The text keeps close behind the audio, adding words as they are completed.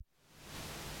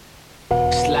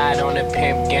Slide on the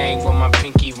pimp gang with my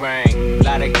pinky ring.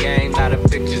 Lot of gang, lot of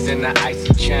bitches in the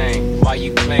icy chain. Why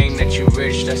you claim that you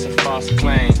rich, that's a false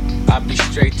claim. I be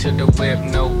straight to the whip,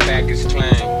 no baggage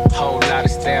claim. Whole lot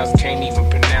of styles, can't even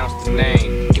pronounce the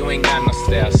name. You ain't got no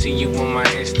style, see you on my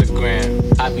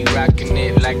Instagram. I be rocking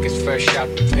it like it's fresh out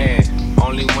the pan.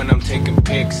 Only when I'm taking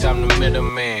pics, I'm the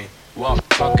middleman. Walk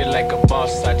talking like a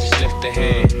boss, I just lift a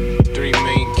hand. 3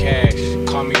 million cash,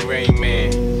 call me Rain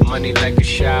Man. Money like a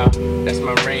shower, that's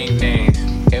my rain dance.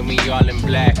 And we all in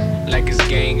black, like it's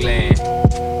gangland.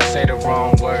 Say the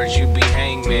wrong words, you be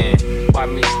hangman. Why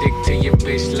me stick to your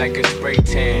bitch like a spray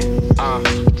tan?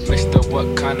 Mister,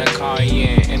 what kind of car you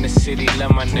in? In the city,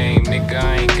 love my name, nigga,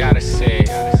 I ain't gotta say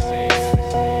it.